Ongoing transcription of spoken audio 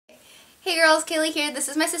Hey girls, Kaylee here. This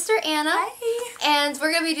is my sister Anna. Hi. And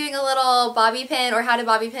we're going to be doing a little bobby pin or how to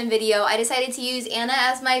bobby pin video. I decided to use Anna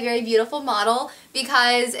as my very beautiful model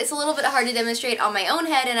because it's a little bit hard to demonstrate on my own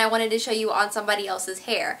head and I wanted to show you on somebody else's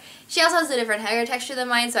hair. She also has a different hair texture than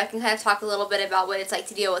mine, so I can kind of talk a little bit about what it's like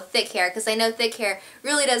to deal with thick hair because I know thick hair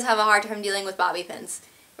really does have a hard time dealing with bobby pins.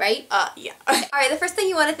 Right? Yeah. Alright, the first thing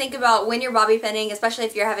you want to think about when you're bobby pinning, especially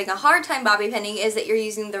if you're having a hard time bobby pinning, is that you're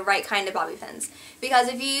using the right kind of bobby pins. Because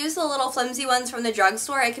if you use the little flimsy ones from the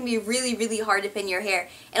drugstore, it can be really, really hard to pin your hair.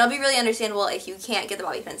 And it'll be really understandable if you can't get the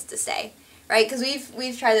bobby pins to stay. Right? Because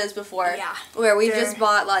we've tried those before. Yeah. Where we've just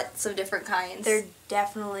bought lots of different kinds. They're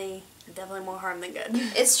definitely more harm than good.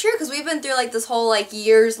 It's true, because we've been through like this whole like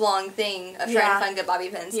years-long thing of trying to find good bobby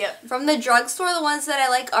pins. Yep. From the drugstore, the ones that I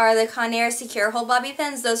like are the Conair Secure Hold bobby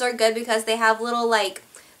pins. Those are good because they have little like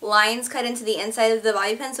lines cut into the inside of the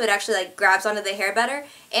bobby pin so it actually like grabs onto the hair better,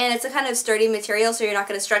 and it's a kind of sturdy material so you're not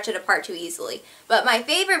going to stretch it apart too easily. But my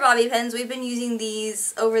favorite bobby pins, we've been using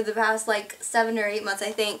these over the past like 7 or 8 months I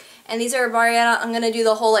think, and these are Mariana, I'm going to do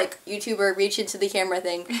the whole like YouTuber reach into the camera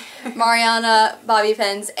thing, Mariana bobby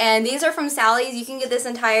pins, and these are from Sally's. You can get this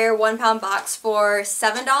entire 1-pound box for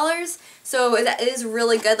 $7, so it is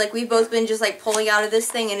really good. Like we've both been just like pulling out of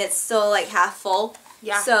this thing and it's still like half full.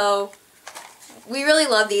 Yeah. So we really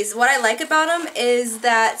love these. What I like about them is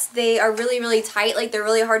that they are really, really tight. Like they're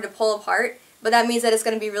really hard to pull apart, but that means that it's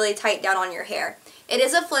going to be really tight down on your hair. It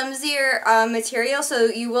is a flimsier material, so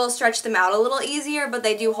you will stretch them out a little easier, but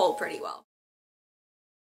they do hold pretty well.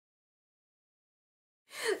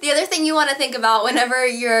 The other thing you want to think about whenever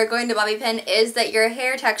you're going to bobby pin is that your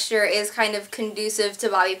hair texture is kind of conducive to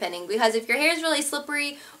bobby pinning, because if your hair is really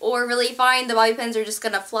slippery or really fine, the bobby pins are just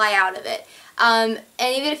going to fly out of it. And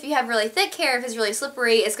even if you have really thick hair, if it's really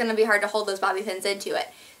slippery, it's going to be hard to hold those bobby pins into it.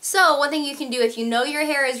 So one thing you can do if you know your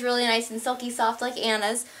hair is really nice and silky soft like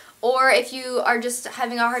Anna's, or if you are just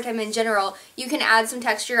having a hard time in general, you can add some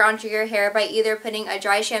texture onto your hair by either putting a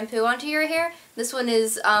dry shampoo onto your hair. This one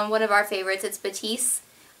is one of our favorites. It's Batiste.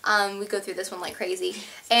 We go through this one like crazy.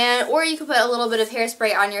 Or you could put a little bit of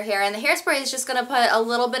hairspray on your hair, and the hairspray is just going to put a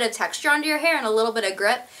little bit of texture onto your hair and a little bit of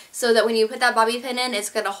grip so that when you put that bobby pin in, it's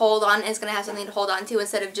going to hold on, and it's going to have something to hold on to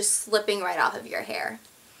instead of just slipping right off of your hair.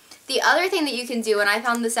 The other thing that you can do, and I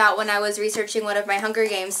found this out when I was researching one of my Hunger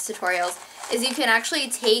Games tutorials, is you can actually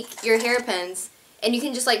take your hairpins and you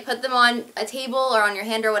can just like put them on a table or on your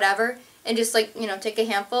hand or whatever, and just like, you know, take a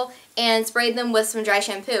handful and spray them with some dry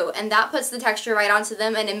shampoo, and that puts the texture right onto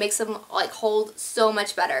them and it makes them like hold so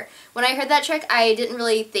much better. When I heard that trick, I didn't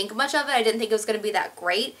really think much of it. I didn't think it was going to be that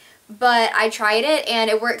great, but I tried it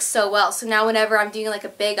and it works so well. So now whenever I'm doing like a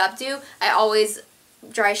big updo, I always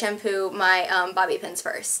dry shampoo my bobby pins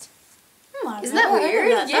first. Isn't that weird?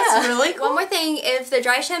 Yeah. That's really cool. One more thing, if the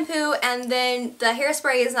dry shampoo and then the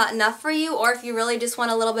hairspray is not enough for you, or if you really just want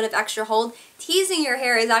a little bit of extra hold, teasing your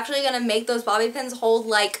hair is actually going to make those bobby pins hold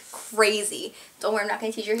like crazy. Don't worry, I'm not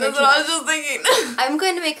going to tease your hair That's too what much. I was just thinking. I'm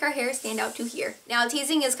going to make her hair stand out to here. Now,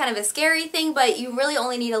 teasing is kind of a scary thing, but you really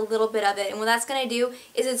only need a little bit of it. And what that's going to do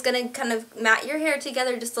is it's going to kind of mat your hair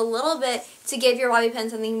together just a little bit to give your bobby pin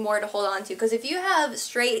something more to hold on to. Because if you have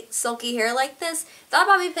straight, silky hair like this, that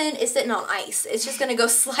bobby pin is sitting on ice. It's just going to go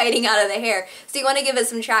sliding out of the hair. So you want to give it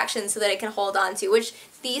some traction so that it can hold on to, which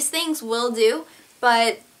these things will do,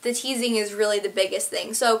 but the teasing is really the biggest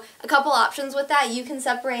thing. So a couple options with that. You can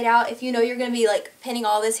separate out, if you know you're going to be like pinning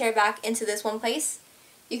all this hair back into this one place,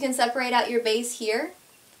 you can separate out your base here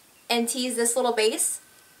and tease this little base,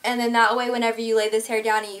 and then that way whenever you lay this hair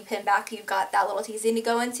down and you pin back, you've got that little teasing to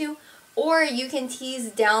go into. Or you can tease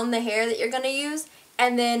down the hair that you're going to use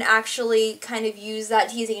and then actually kind of use that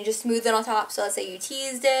teasing and just smooth it on top. So let's say you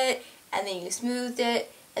teased it and then you smoothed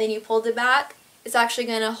it and then you pulled it back. It's actually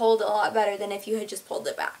going to hold a lot better than if you had just pulled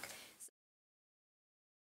it back.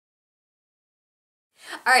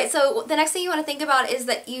 Alright, so the next thing you want to think about is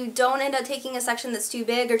that you don't end up taking a section that's too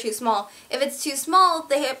big or too small. If it's too small,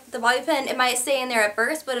 the bobby pin, it might stay in there at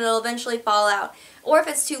first, but it'll eventually fall out. Or if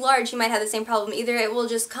it's too large, you might have the same problem. Either it will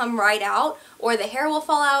just come right out, or the hair will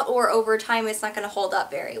fall out, or over time it's not going to hold up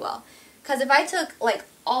very well. Because if I took like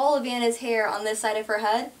all of Anna's hair on this side of her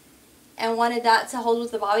head and wanted that to hold with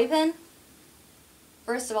the bobby pin,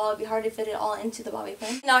 first of all, it would be hard to fit it all into the bobby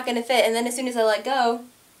pin. Not going to fit, and then as soon as I let go,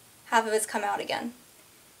 half of it's come out again.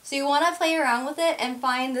 So you want to play around with it and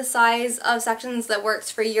find the size of sections that works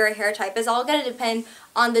for your hair type. It's all going to depend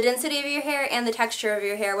on the density of your hair and the texture of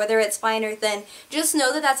your hair, whether it's fine or thin. Just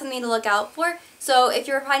know that that's something to look out for. So if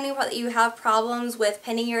you're finding that you have problems with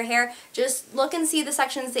pinning your hair, just look and see the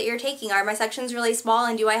sections that you're taking. Are my sections really small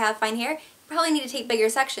and do I have fine hair? probably need to take bigger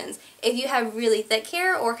sections. If you have really thick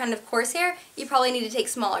hair or kind of coarse hair, you probably need to take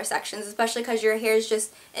smaller sections, especially because your hair's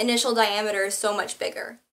just initial diameter is so much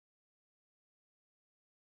bigger.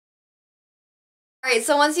 Alright,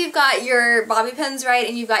 so once you've got your bobby pins right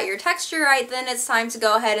and you've got your texture right, then it's time to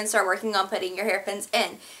go ahead and start working on putting your hairpins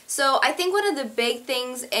in. So I think one of the big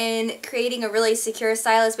things in creating a really secure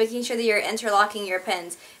style is making sure that you're interlocking your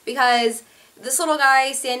pins, because this little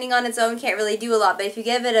guy standing on its own can't really do a lot, but if you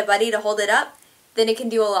give it a buddy to hold it up, then it can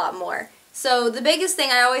do a lot more. So the biggest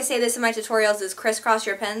thing, I always say this in my tutorials, is crisscross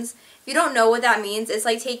your pins. If you don't know what that means, it's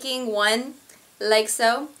like taking one like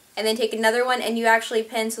so, and then take another one and you actually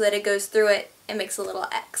pin so that it goes through it and makes a little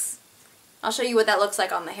X. I'll show you what that looks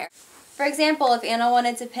like on the hair. For example, if Anna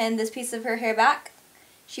wanted to pin this piece of her hair back,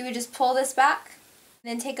 she would just pull this back,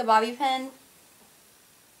 then take a bobby pin,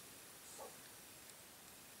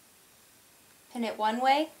 pin it one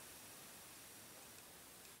way,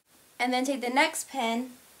 and then take the next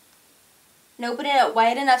pin and open it up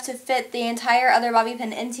wide enough to fit the entire other bobby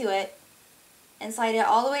pin into it, and slide it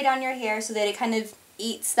all the way down your hair so that it kind of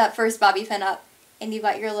eats that first bobby pin up, and you've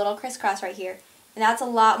got your little crisscross right here. And that's a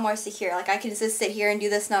lot more secure. Like, I can just sit here and do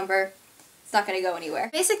this number. It's not going to go anywhere.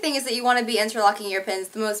 The basic thing is that you want to be interlocking your pins.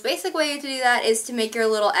 The most basic way to do that is to make your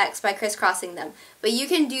little X by crisscrossing them. But you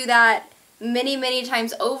can do that many, many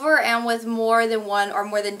times over and with more than one or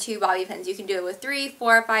more than two bobby pins. You can do it with 3,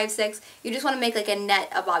 4, 5, 6. You just want to make like a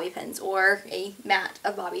net of bobby pins or a mat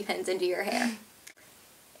of bobby pins into your hair.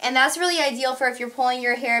 And that's really ideal for if you're pulling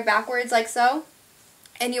your hair backwards like so,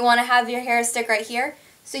 and you want to have your hair stick right here.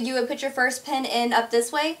 So you would put your first pin in up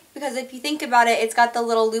this way, because if you think about it, it's got the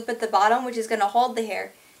little loop at the bottom which is going to hold the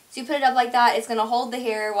hair. So you put it up like that, it's going to hold the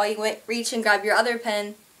hair while you reach and grab your other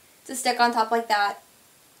pin to stick on top like that.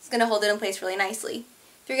 It's going to hold it in place really nicely.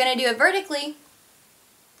 If you're going to do it vertically,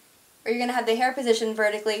 or you're going to have the hair positioned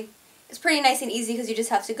vertically, it's pretty nice and easy because you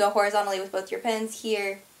just have to go horizontally with both your pins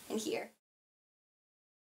here and here.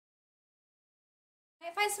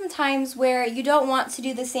 I find some times where you don't want to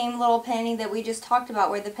do the same little pinning that we just talked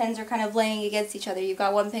about, where the pins are kind of laying against each other. You've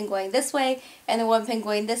got one pin going this way and then one pin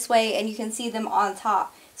going this way, and you can see them on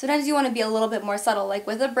top. Sometimes you want to be a little bit more subtle, like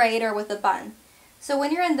with a braid or with a bun. So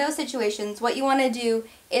when you're in those situations, what you want to do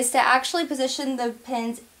is to actually position the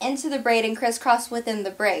pins into the braid and crisscross within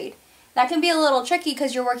the braid. That can be a little tricky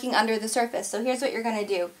because you're working under the surface. So here's what you're going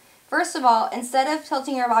to do. First of all, instead of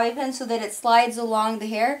tilting your bobby pin so that it slides along the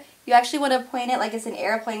hair, you actually want to point it like it's an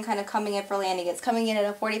airplane kind of coming in for landing. It's coming in at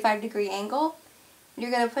a 45-degree angle.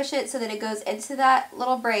 You're going to push it so that it goes into that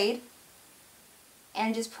little braid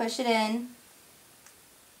and just push it in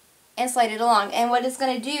and slide it along. And what it's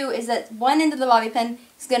going to do is that one end of the bobby pin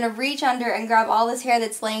is going to reach under and grab all this hair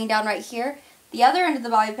that's laying down right here. The other end of the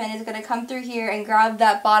bobby pin is going to come through here and grab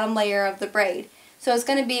that bottom layer of the braid. So it's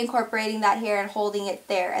going to be incorporating that hair and holding it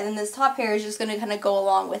there. And then this top hair is just going to kind of go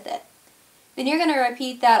along with it. Then you're going to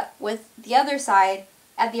repeat that with the other side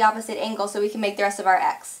at the opposite angle so we can make the rest of our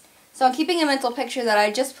X. So I'm keeping a mental picture that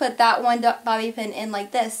I just put that one bobby pin in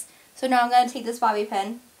like this. So now I'm going to take this bobby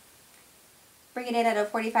pin, bring it in at a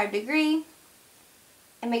 45-degree,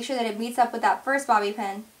 and make sure that it meets up with that first bobby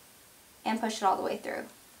pin and push it all the way through.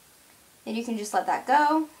 Then you can just let that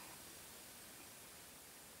go.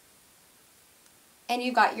 And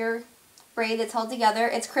you've got your braid that's held together.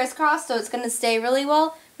 It's crisscrossed, so it's going to stay really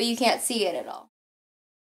well, but you can't see it at all.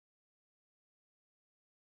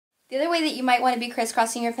 The other way that you might want to be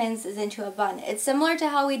crisscrossing your pins is into a bun. It's similar to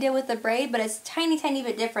how we did with the braid, but it's a tiny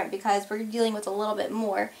bit different because we're dealing with a little bit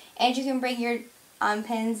more. And you can bring your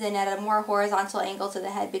pins in at a more horizontal angle to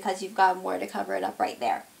the head because you've got more to cover it up right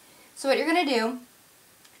there. So what you're going to do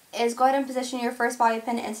is go ahead and position your first bobby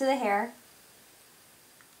pin into the hair.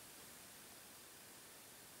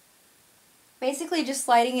 Basically just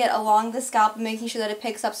sliding it along the scalp and making sure that it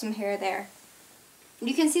picks up some hair there.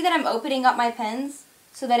 You can see that I'm opening up my pins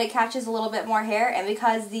so that it catches a little bit more hair, and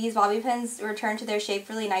because these bobby pins return to their shape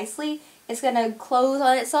really nicely, it's going to close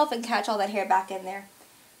on itself and catch all that hair back in there.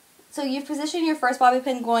 So you've positioned your first bobby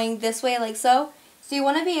pin going this way like so. So you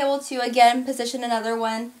want to be able to again position another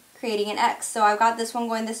one creating an X. So I've got this one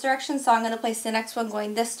going this direction, so I'm going to place the next one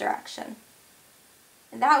going this direction.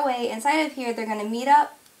 And that way inside of here they're going to meet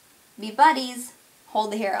up, be buddies,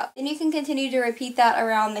 hold the hair up. Then you can continue to repeat that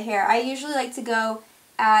around the hair. I usually like to go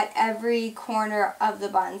at every corner of the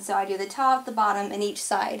bun. So I do the top, the bottom, and each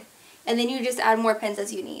side. And then you just add more pins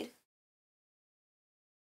as you need.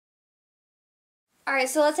 Alright,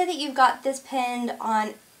 so let's say that you've got this pinned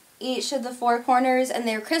on each of the 4 corners and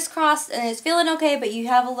they're crisscrossed and it's feeling okay, but you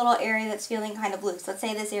have a little area that's feeling kind of loose. Let's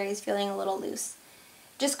say this area is feeling a little loose.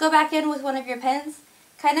 Just go back in with one of your pins,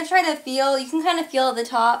 kind of try to feel, you can kind of feel at the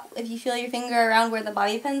top if you feel your finger around where the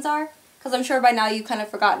bobby pins are, because I'm sure by now you've kind of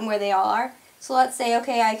forgotten where they all are. So let's say,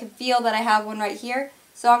 okay, I can feel that I have one right here,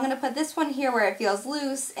 so I'm going to put this one here where it feels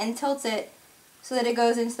loose and tilt it so that it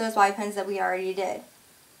goes into those bobby pins that we already did.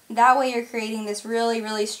 That way you're creating this really,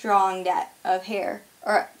 really strong net of hair,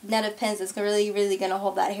 or net of pins that's really, really going to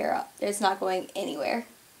hold that hair up. It's not going anywhere.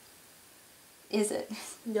 Is it?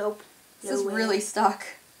 Nope. This is really stuck.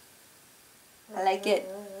 I like it.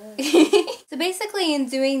 So basically in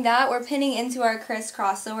doing that, we're pinning into our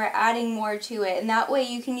crisscross, so we're adding more to it, and that way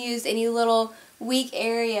you can use any little weak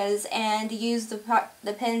areas and use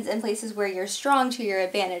the pins in places where you're strong to your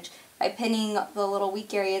advantage by pinning the little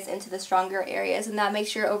weak areas into the stronger areas, and that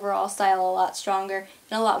makes your overall style a lot stronger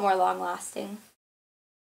and a lot more long lasting.